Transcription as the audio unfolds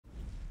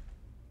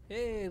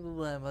Hey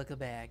everyone, welcome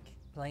back.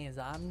 Playing as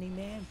Omni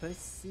Man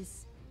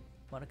versus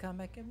Mortal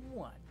Kombat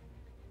 1.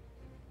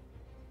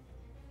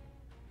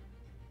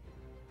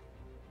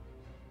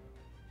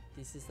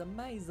 This is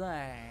amazing.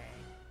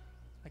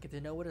 I get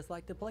to know what it's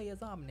like to play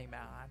as Omni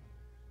Man.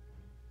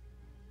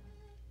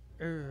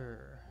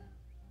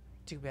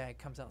 Too bad it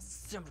comes out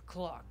 7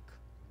 o'clock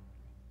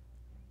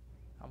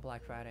on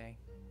Black Friday.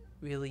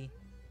 Really?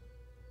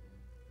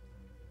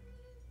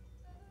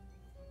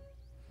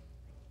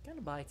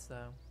 Kinda bites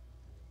though.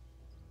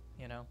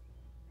 You know?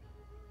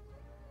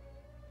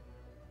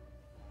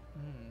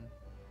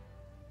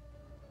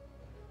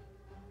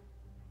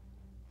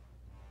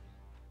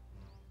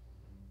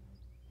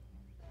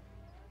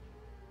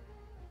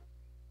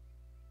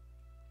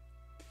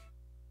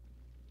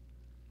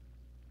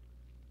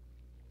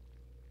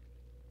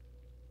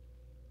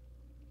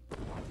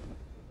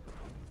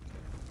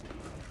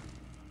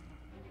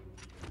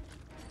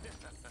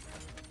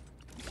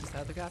 Just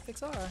how the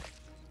graphics are.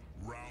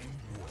 Round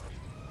one.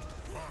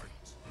 Fight.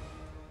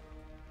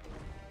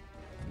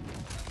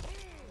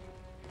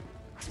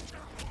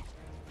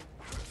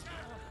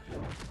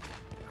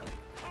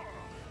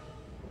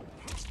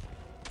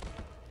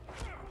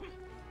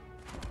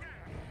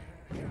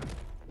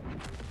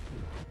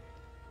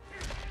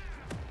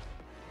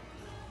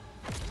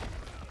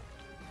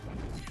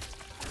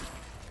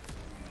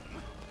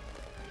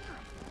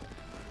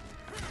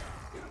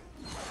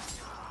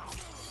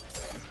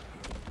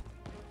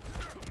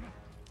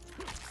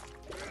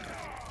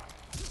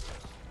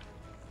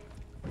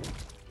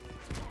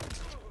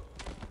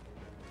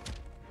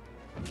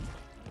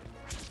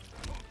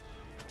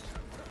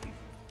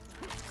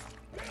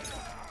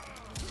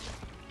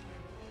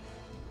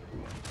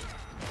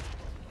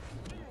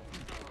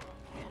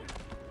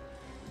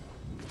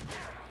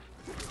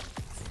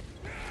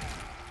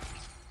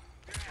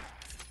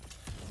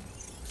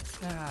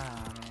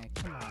 Ah, man,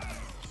 come on.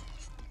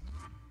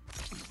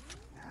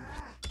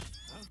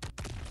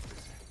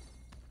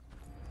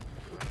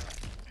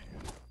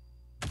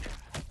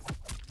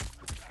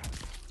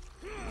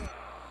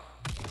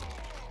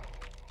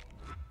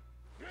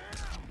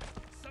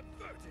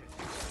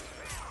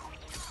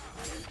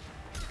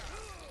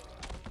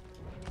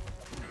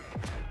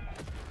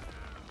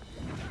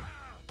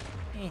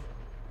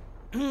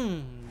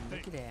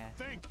 Look at that.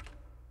 Think.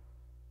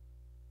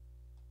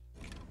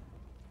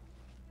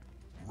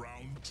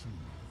 Round two.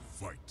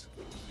 Fight.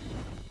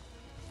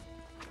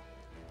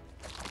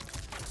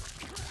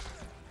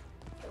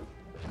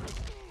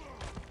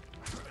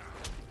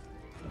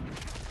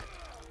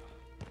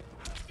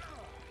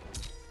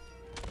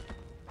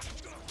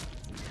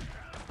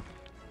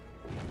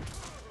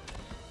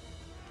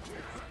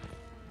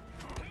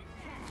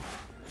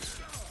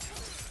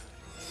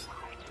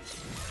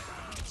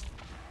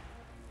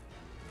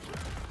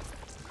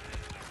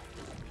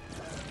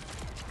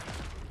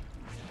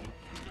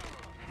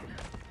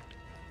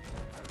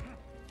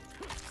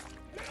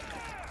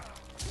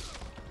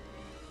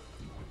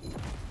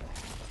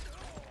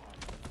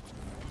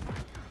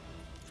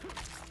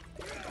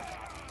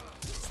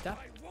 Stop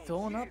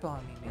throwing up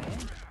on me,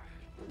 man.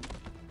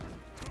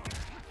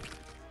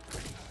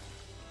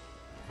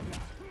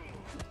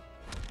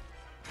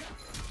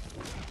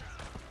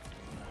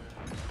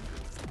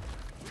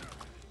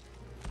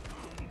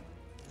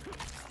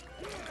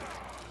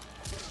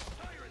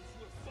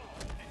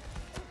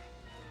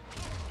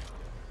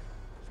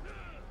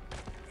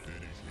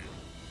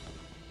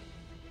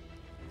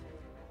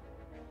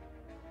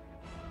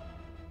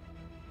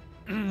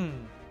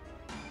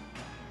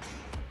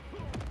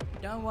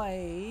 Don't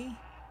worry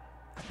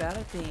about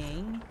a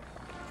thing.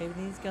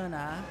 Everything's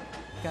gonna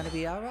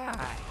be alright.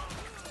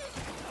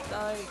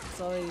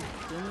 Sorry,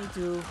 don't need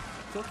to.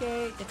 It's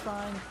okay, it's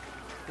fine.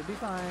 You'll be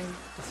fine.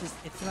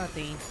 It's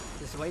nothing.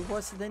 It's way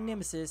worse than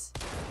Nemesis.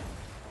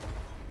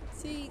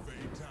 See,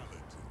 Fatality.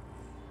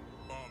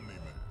 Omni-Man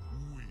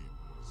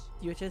wins.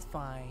 you're just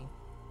fine.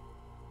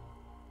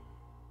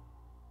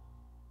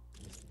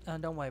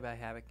 Don't worry about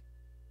Havoc.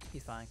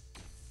 He's fine.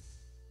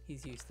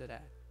 He's used to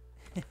that.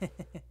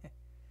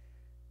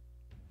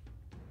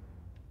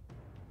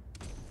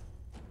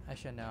 I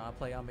should know. I'll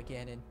play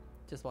Armageddon.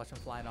 Just watch him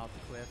flying off the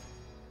cliff.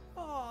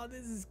 Oh,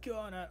 this is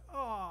gonna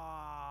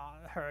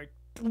hurt.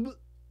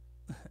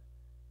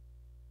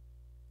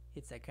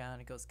 Hits that ground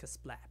and it goes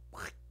kasplat.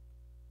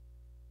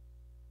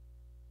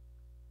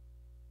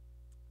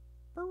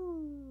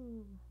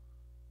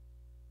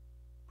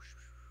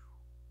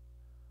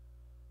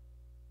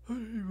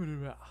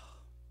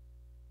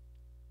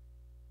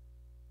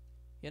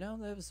 You know,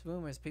 there was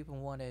rumors people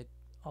wanted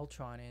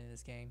Ultron in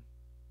this game.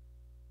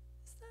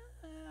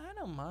 I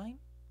don't mind.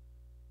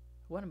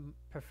 I would have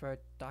preferred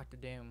Doctor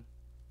Doom.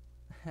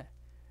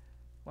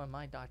 Wouldn't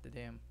mind Doctor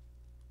Doom.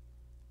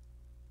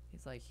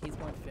 He's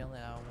one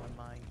feeling I wouldn't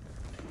mind.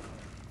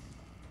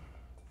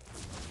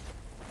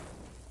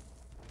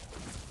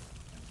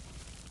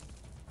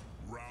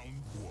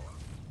 Round one.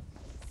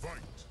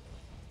 Fight.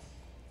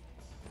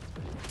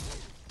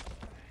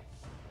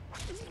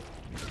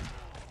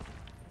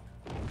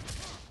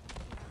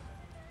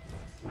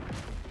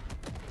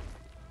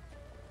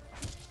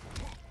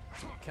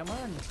 Come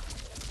on.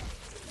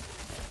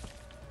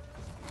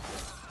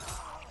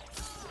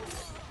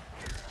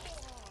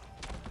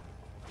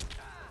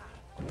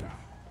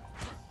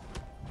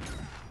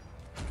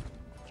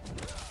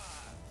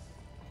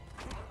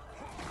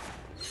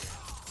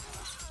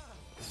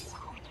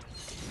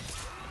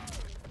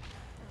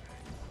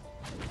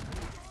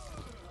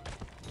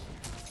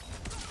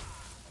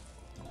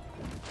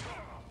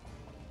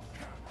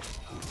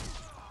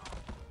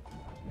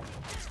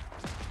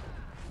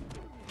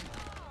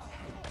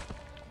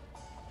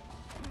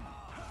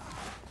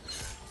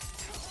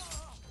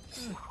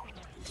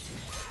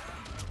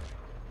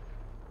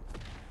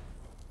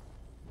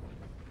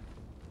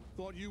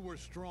 Thought you were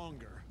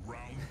stronger.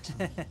 Round 2,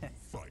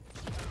 fight.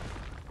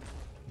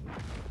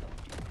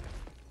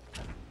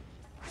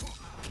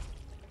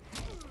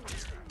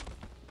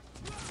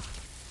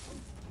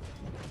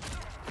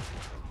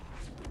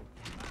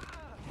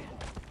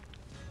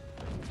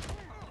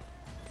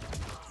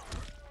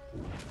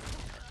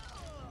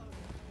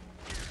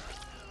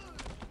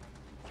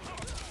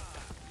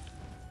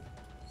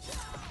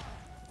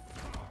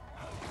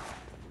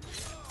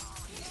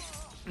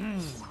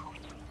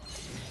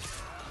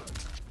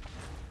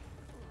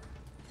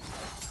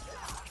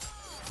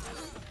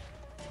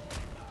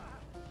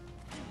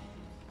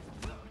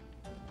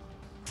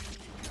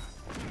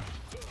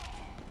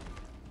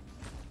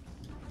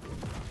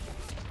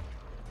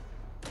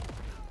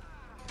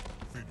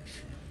 Finish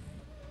him.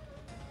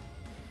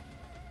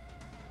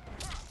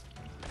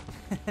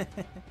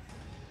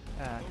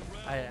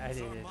 I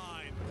did it.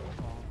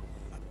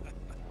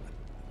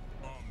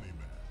 Omni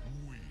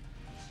Man wins.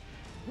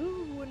 Who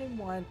wouldn't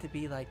want to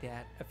be like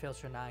that, a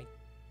Filter Knight?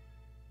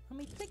 I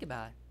mean, think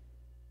about it.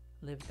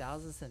 Live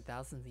thousands and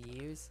thousands of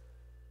years,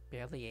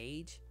 barely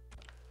age.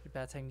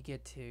 By the time you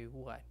get to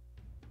what?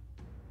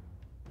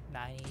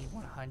 90,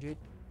 100?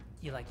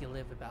 You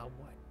live about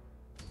what?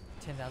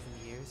 10,000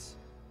 years?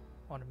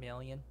 On a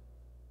million?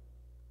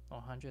 Or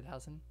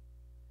 100,000?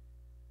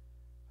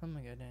 Oh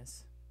my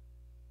goodness.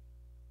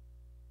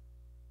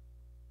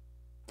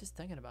 Just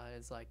thinking about it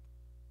is like,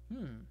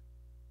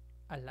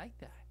 I like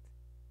that.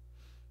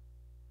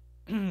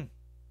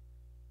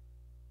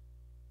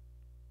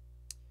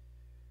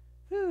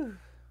 Whew.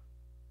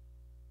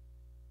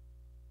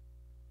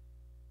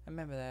 I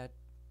remember that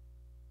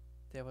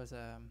there was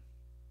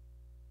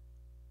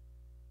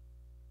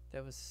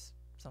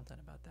something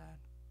about that.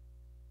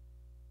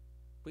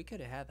 We could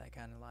have had that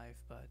kind of life,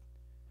 but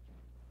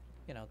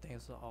you know,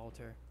 things will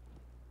alter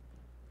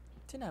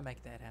to not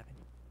make that happen.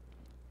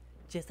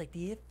 Just like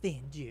the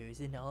Avengers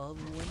and all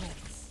the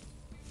else.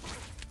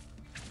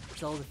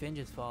 It's all the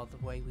Avengers' fault, the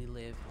way we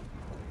live.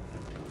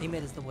 They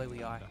made us the way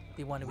we are.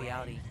 They wanted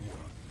reality,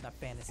 not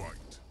fantasy.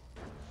 Fight.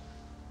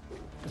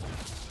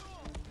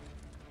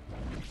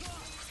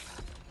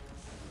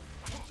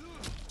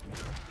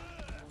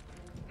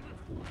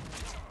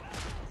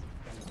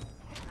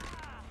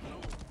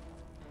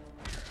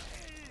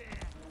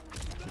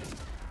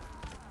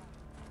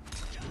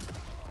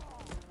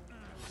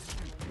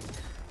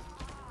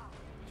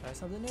 Try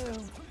something new.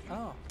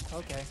 Oh,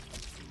 okay.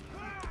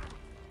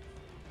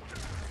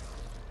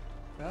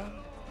 Well,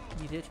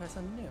 you did try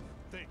something new.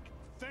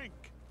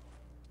 Think.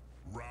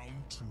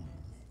 Round 2,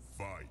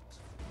 fight.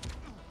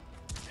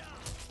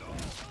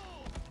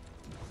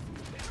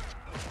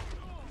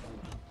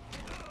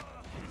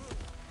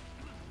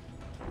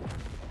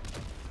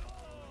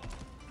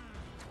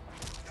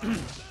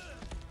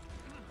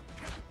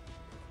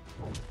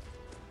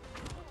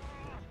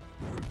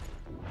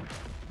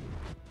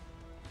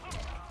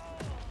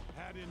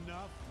 Had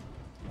enough?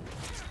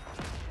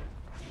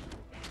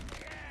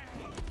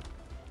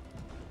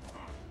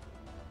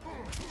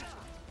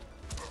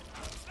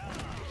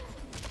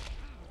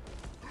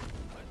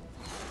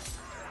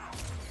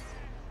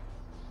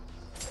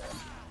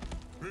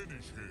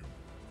 Finish him.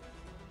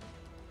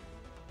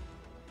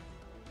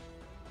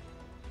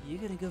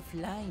 You're gonna go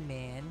fly,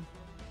 man.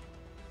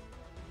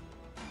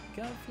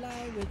 Come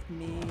fly with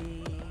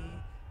me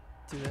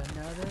to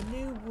another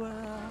new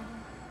world.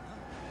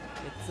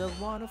 It's a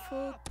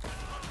wonderful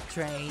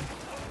train.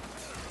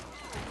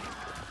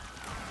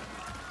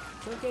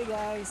 It's okay,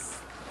 guys.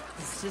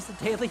 It's just a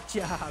daily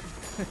job.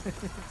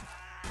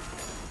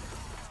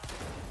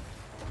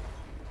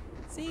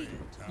 See,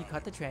 you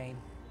caught the train.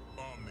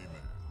 Omni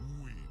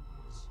Man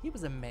wins. He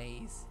was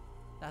amazed.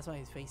 That's why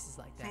his face is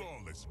like that.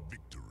 Flawless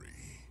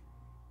victory.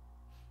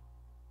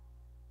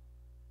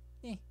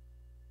 Eh.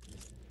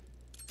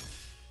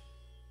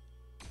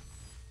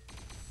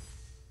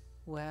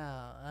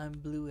 Wow, I'm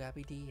blue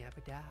abby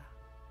da.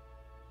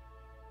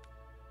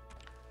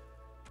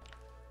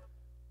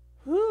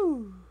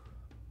 Whew!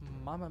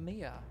 Mamma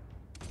mia.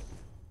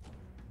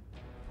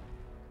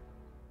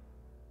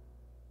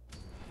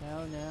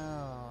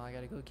 No, I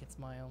gotta go against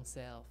my own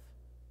self.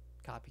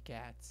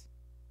 Copycats.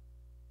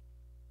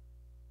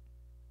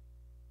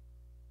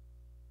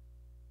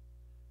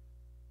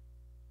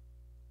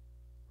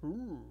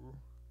 Ooh,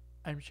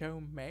 I'm so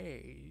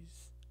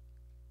amazed.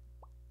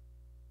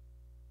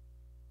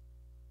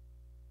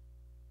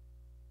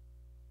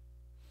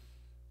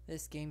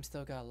 This game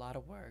still got a lot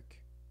of work.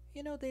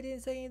 You know, they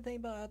didn't say anything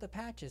about other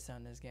patches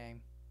on this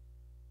game.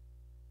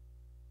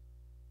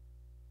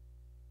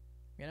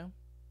 You know?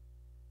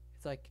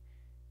 It's like,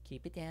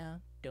 keep it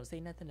down, don't say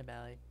nothing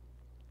about it.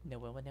 No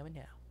one will never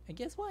know. And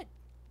guess what?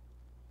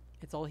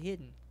 It's all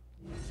hidden.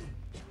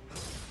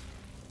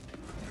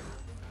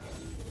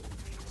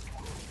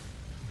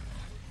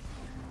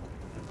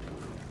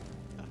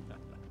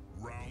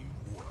 Round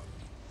one.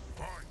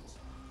 Fight!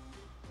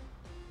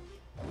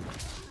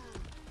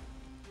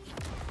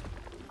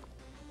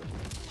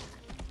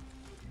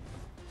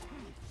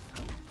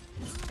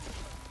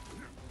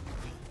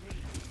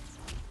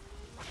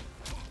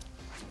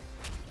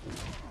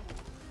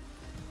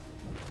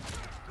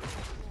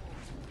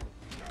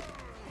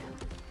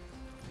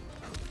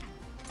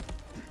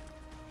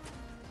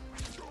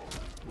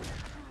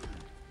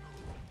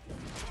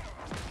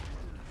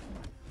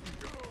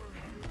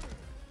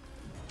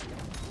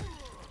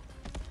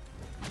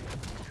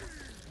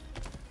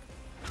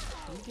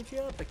 Let me get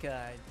your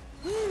uppercut.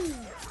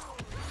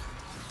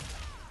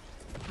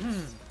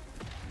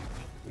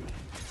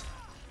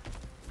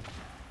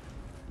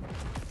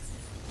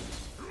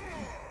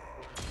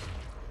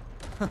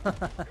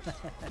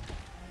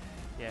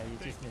 Yeah, you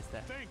just missed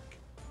that. Think.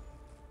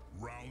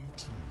 Round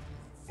two.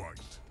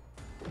 Fight!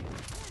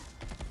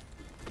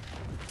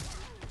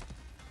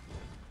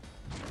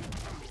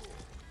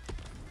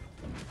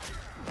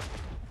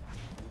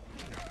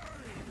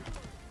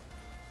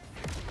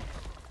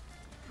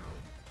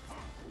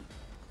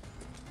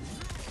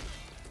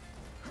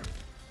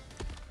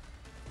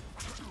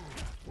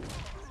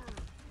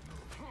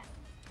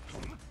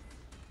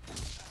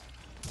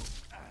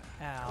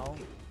 Ow.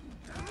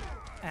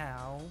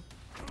 Ow.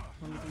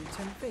 Let me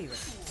return the favor.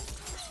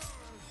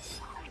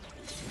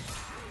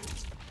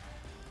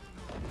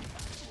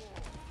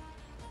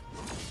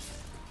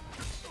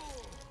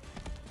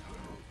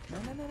 No,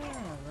 no, no, no, no,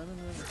 no, no,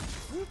 no.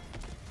 Whoop.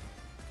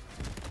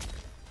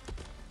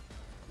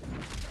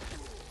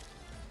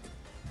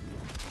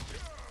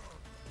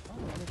 Oh,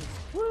 look at this.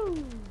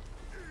 Woo!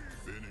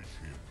 Finish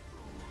him.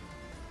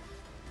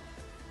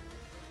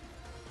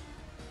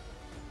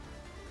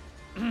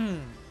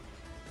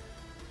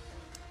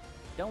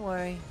 Don't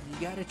worry, you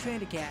got a train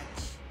to catch.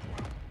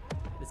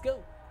 Let's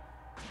go.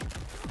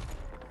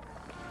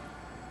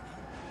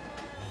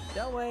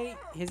 Don't worry,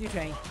 here's your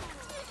train.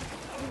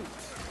 Ooh,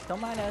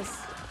 don't mind us.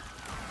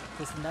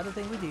 Just another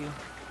thing we do.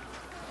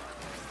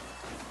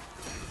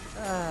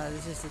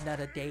 This is just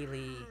another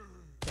daily.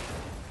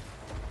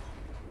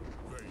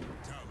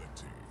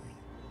 Fatality.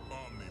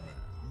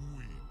 Omni-Man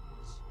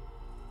wins.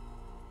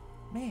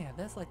 Man,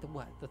 that's like the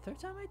what? The third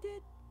time I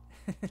did?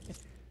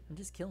 I'm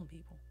just killing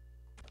people.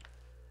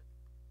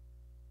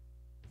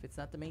 If it's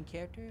not the main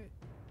character,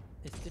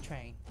 it's the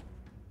train.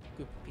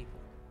 Group of people.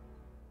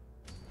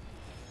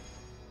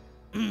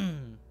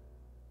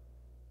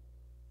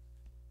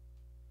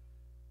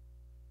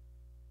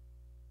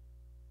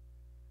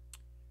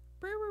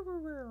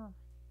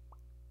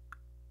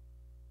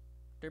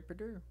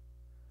 Derp-a-der.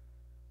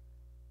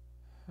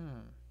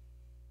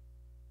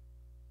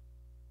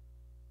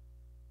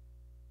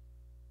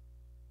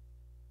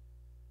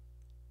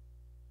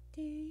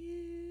 Do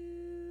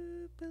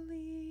you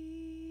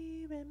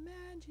believe in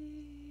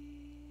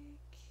magic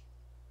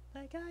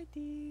like I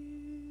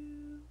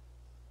do?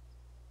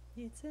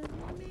 It's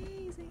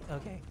amazing.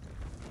 Okay.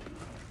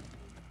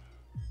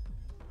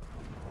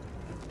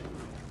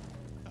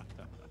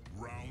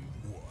 Round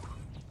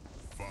one.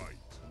 Fight!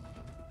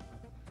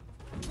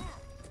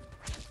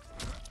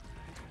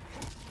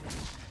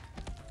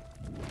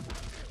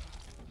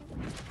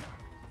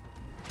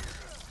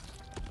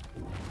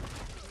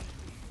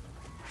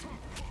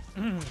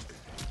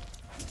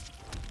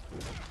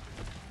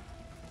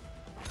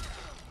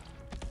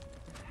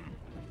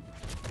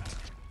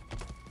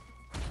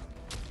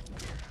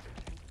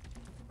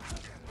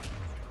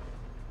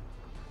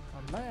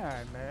 I'm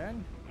mad,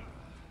 man.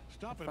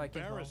 Stop If I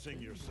can help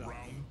embarrassing it. yourself.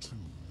 Round two.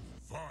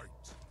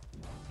 Fight!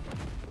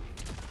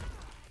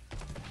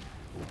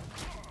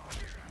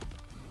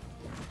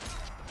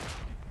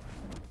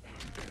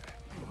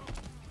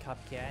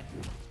 Copycat.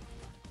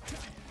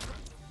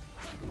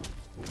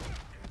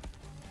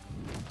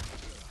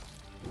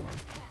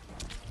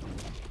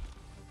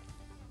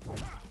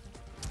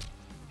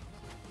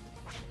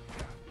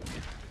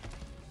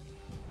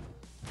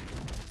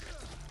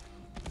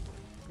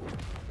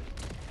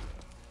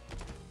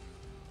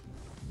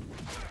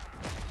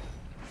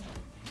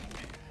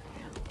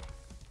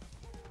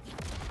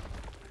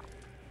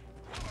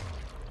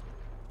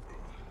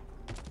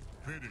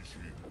 Finish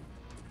him.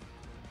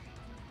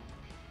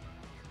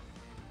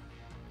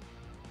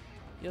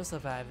 You'll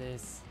survive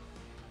this.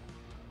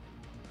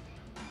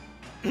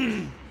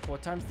 4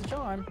 times the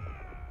charm.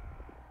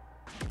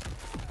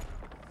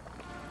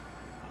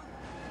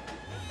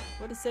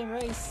 We're the same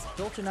race.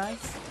 Culture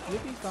Knights. You'll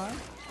be fine.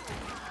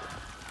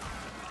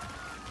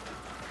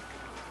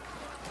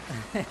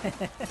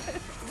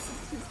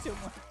 This is too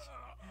much.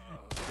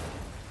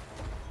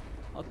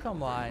 Oh,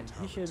 come on.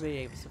 You should be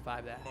able to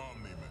survive that.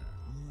 Omni-Man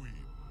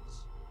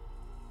wins.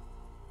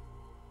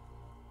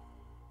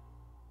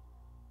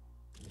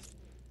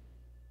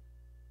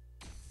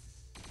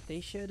 They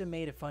should have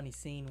made a funny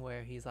scene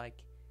where he's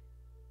like,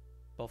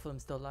 both of them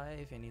still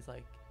alive, and he's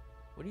like,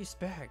 "What do you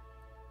expect?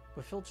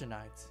 We're filter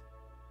knights."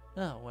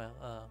 Oh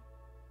well,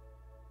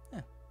 yeah.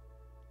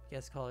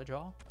 Guess call it a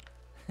draw.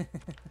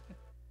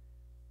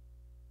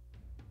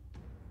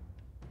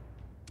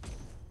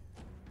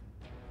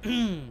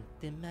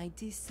 The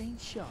mighty Saint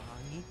Jean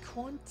et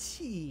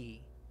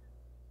Conti.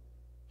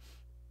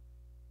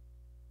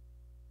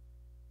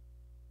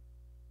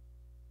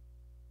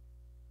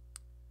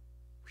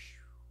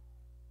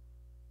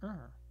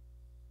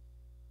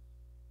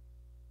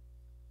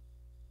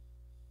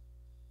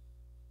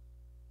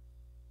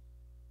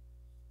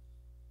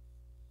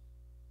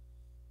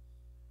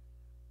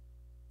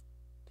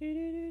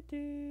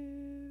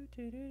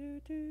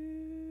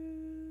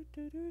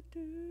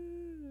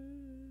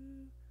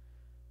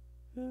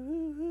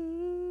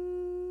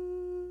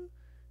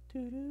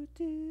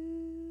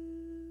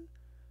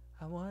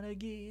 I wanna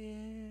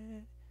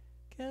get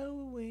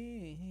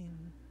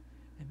going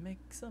and make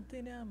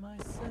something out of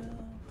myself.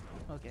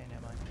 Okay,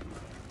 never mind.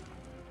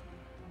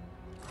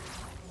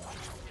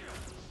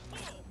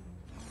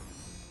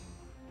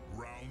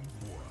 Round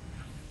one.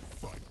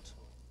 Fight.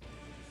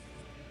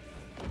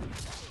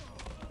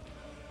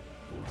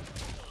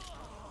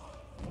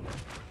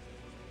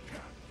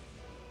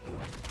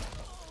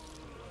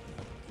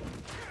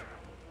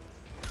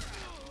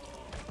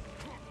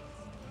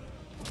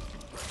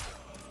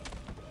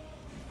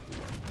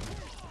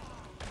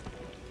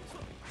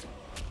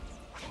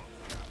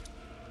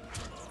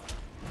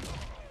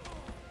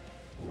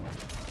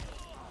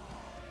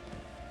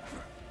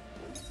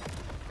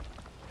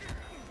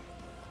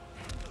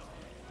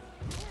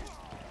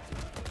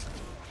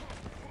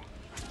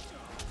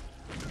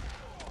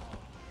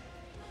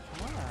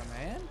 Come on,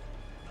 man.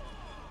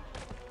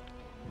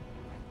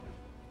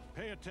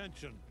 Pay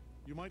attention.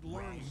 You might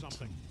learn Round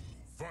something.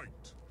 two.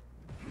 Fight.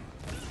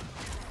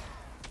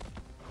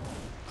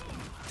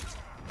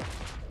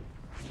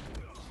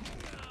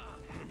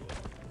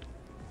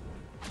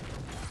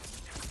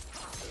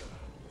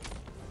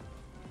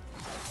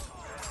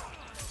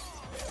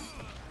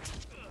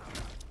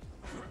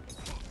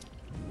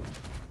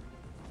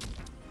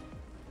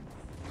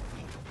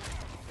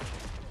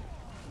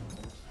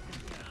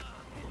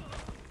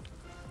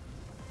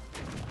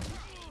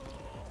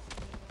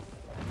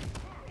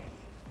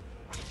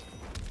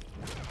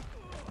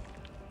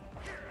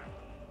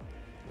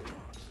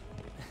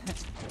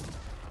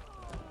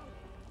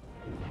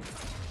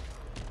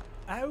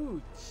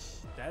 Ouch!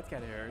 That's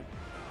gotta hurt.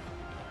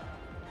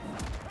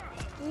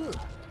 Ugh.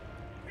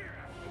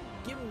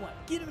 Give him one.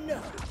 Get him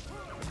now.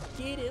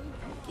 Get him.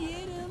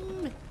 Get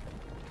him.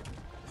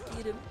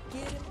 Get him.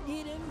 Get him.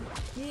 Get him.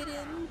 Get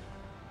him.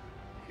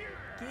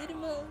 Get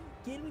him up.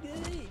 Get him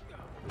good.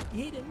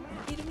 Hit him.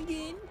 Hit him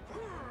again.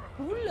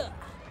 Hoola.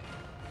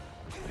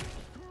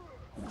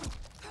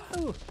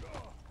 Oh.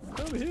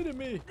 Stop hitting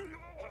me.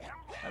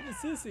 I'm a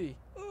sissy.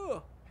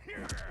 Oh.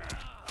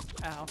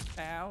 Ow.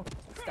 Ow.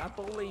 Stop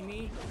bullying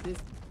me.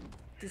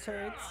 This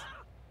hurts.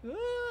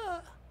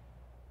 Ah.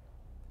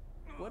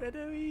 What did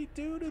we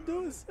do to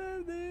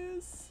deserve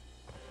this?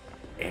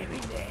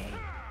 Everything.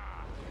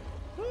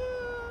 Ah.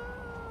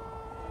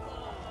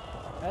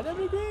 I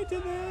never agreed to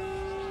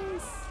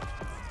this.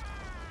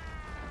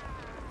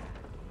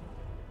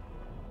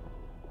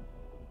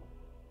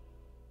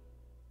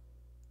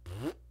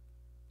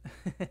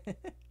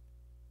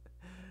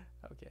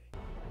 Okay.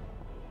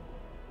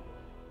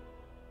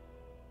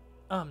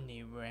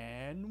 Omni wins.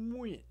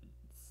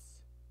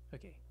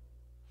 Okay.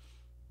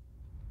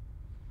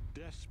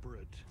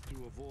 Desperate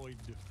to avoid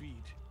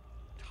defeat,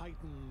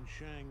 Titan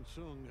Shang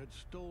Tsung had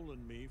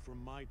stolen me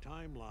from my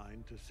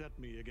timeline to set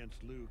me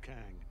against Liu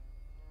Kang.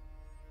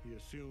 He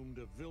assumed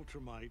a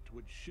Viltrumite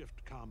would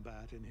shift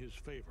combat in his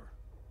favor.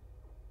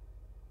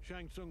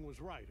 Shang Tsung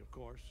was right, of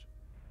course,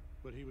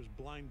 but he was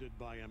blinded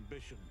by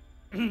ambition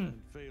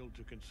and failed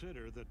to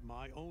consider that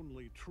my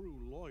only true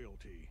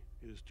loyalty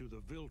is to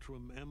the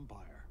Viltrum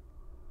Empire.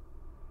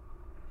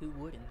 Who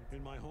wouldn't?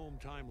 In my home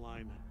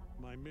timeline,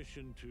 my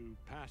mission to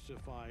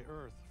pacify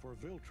Earth for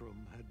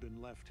Viltrum had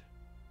been left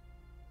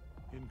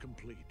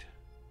incomplete.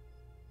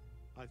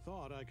 I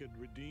thought I could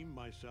redeem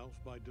myself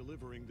by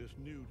delivering this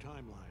new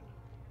timeline.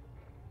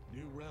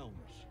 New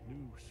realms,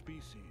 new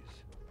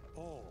species,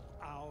 all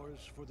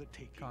ours for the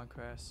taking.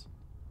 Conquest.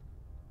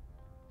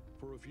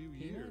 For a few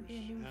You years, might be a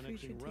new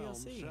annexing feature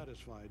realms DLC.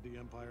 satisfied the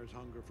Empire's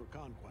hunger for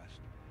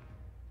conquest.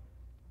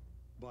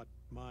 But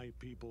my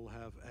people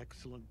have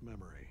excellent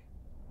memory.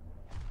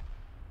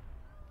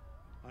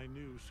 I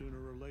knew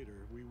sooner or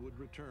later we would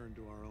return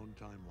to our own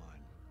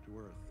timeline, to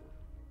Earth,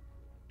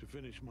 to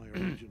finish my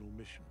original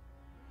mission.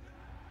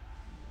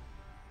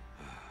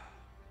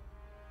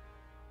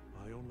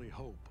 I only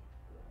hope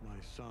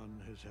my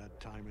son has had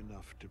time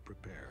enough to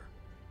prepare.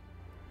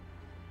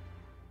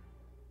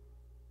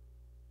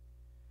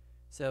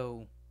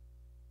 So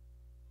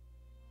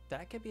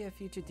that could be a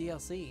future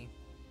DLC.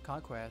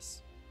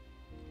 Conquest.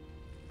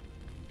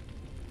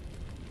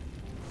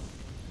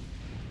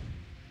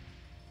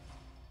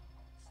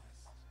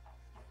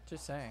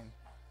 Just saying.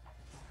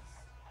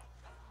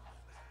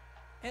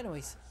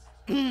 Anyways,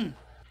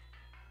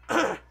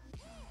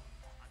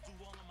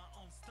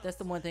 that's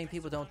the one thing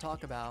people don't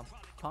talk about.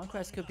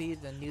 Conquest could be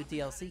the new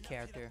DLC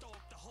character.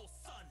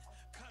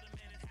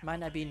 Might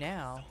not be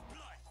now,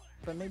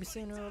 but maybe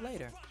sooner or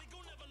later.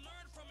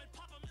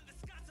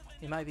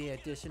 It might be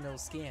additional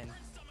skin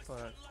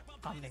for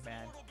Omni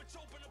Man.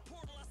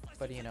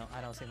 But you know,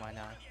 I don't see why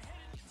not.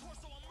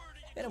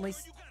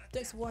 Anyways,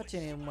 thanks for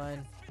watching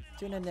everyone.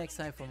 Tune in next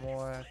time for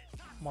more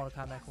Mortal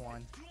Kombat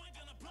 1.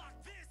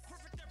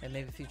 And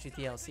maybe future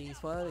DLCs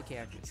for other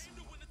characters.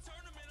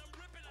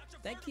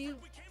 Thank you.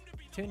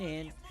 Tune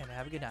in and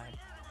have a good night.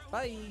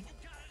 Bye.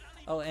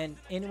 Oh, and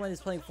anyone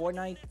who's playing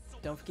Fortnite,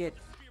 don't forget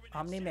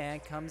Omni Man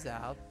comes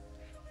out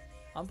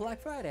on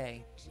Black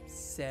Friday,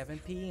 7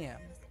 p.m.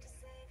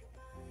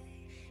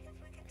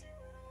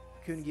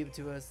 Couldn't give it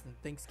to us on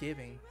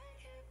Thanksgiving.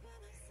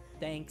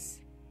 Thanks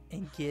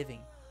and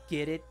giving.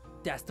 Get it?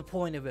 That's the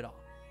point of it all.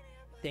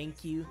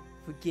 Thank you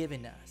for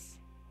giving us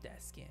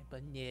that skin.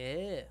 But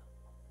yeah.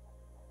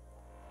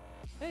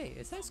 Hey,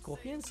 is that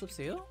Scorpion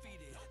Sub-Zero?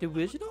 The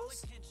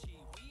originals?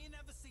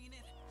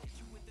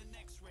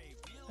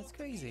 That's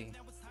crazy.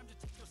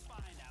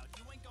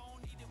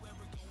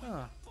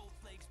 Huh.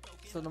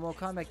 So the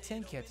Mortal Kombat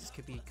 10 characters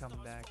could be coming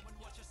back.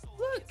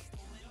 Look!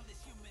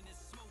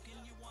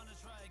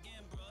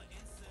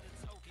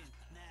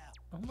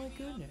 Oh my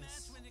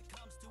goodness.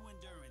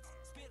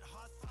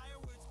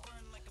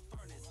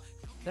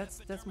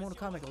 That's Mortal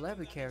Kombat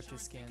 11 character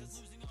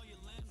skins.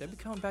 They'll be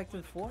coming back to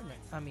the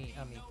Fortnite. I mean,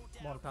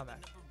 Mortal Kombat.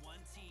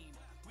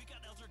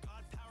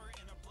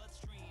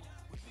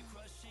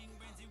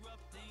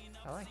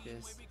 I like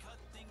this.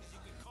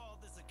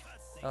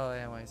 Oh,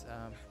 anyways,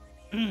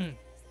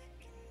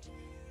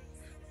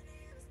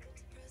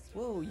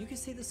 whoa, you can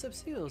see the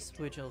Sub-Zero's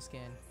original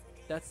skin.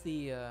 That's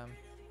the,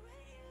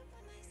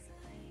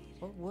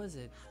 what was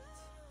it?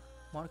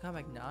 Mortal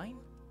Kombat 9?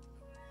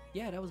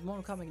 Yeah, that was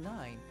Mortal Kombat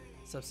 9.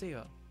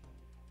 Sub-Zero.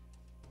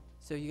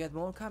 So you got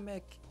Mortal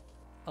Kombat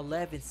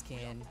 11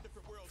 skin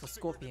for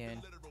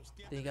Scorpion.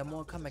 Then you got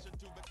Mortal Kombat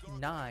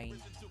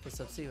 9 for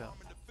Sub-Zero.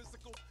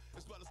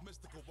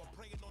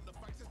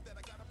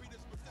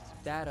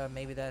 That or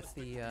maybe that's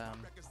the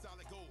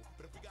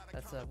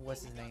that's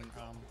what's his name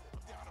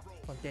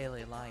from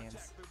Daily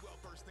Alliance.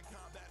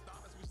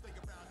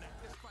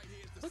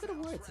 Look at the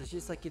words. It's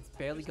just like it's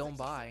barely going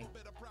by.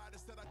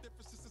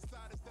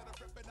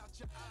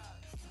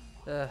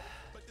 The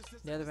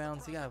other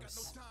rounds, you got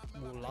a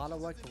lot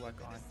of work to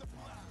work on.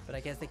 But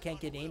I guess they can't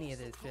get any of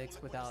this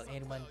fixed without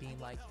anyone being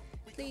like,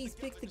 please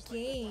fix the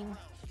game.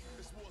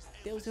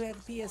 Those who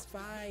have the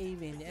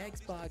PS5 and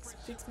Xbox,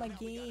 fix my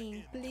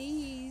game,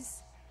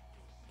 please.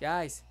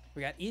 Guys,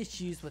 we got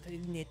issues with the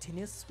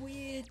Nintendo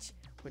Switch.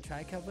 We're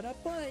trying to cover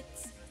up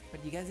butts,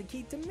 but you guys will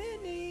keep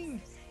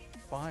demanding.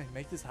 Fine,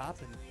 make this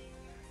happen.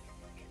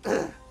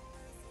 What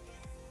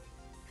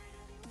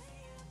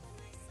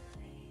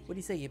do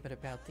you say about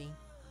a thing?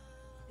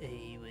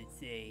 I would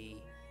say,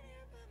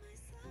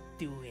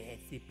 do as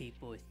the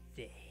people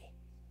say,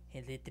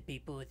 and let the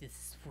people with the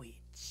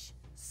Switch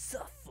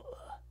suffer.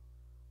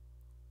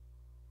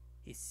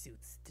 It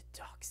suits the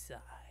dark side.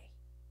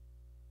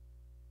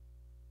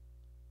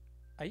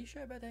 Are you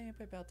sure about that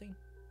anti-bell thing?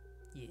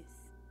 Yes,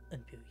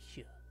 I'm very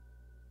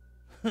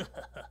sure.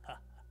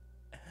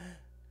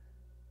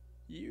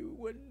 You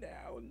will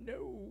now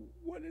know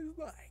what it's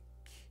like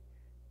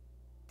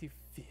to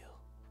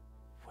feel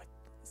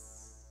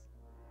worthless.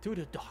 To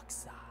the dark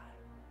side.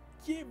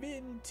 Give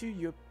in to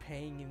your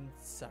pain and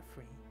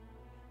suffering.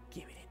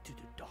 Give it to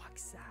the dark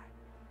side.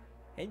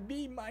 And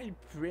be my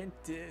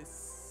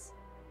apprentice.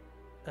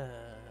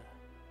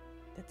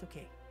 That's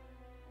okay.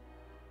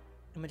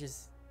 I'm gonna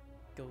just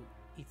go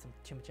eat some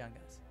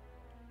chimichangas.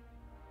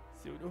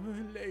 Sooner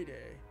or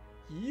later,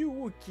 you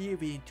will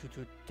give in to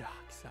the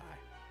dark side.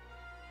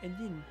 And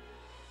then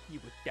you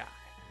will die.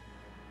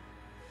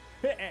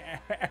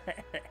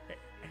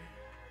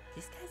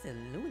 This guy's a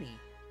loony.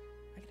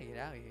 I gotta get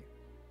out of here.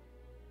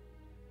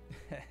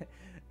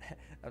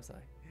 I'm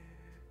sorry.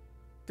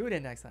 Do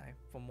it next time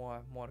for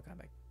more Mortal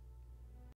Kombat.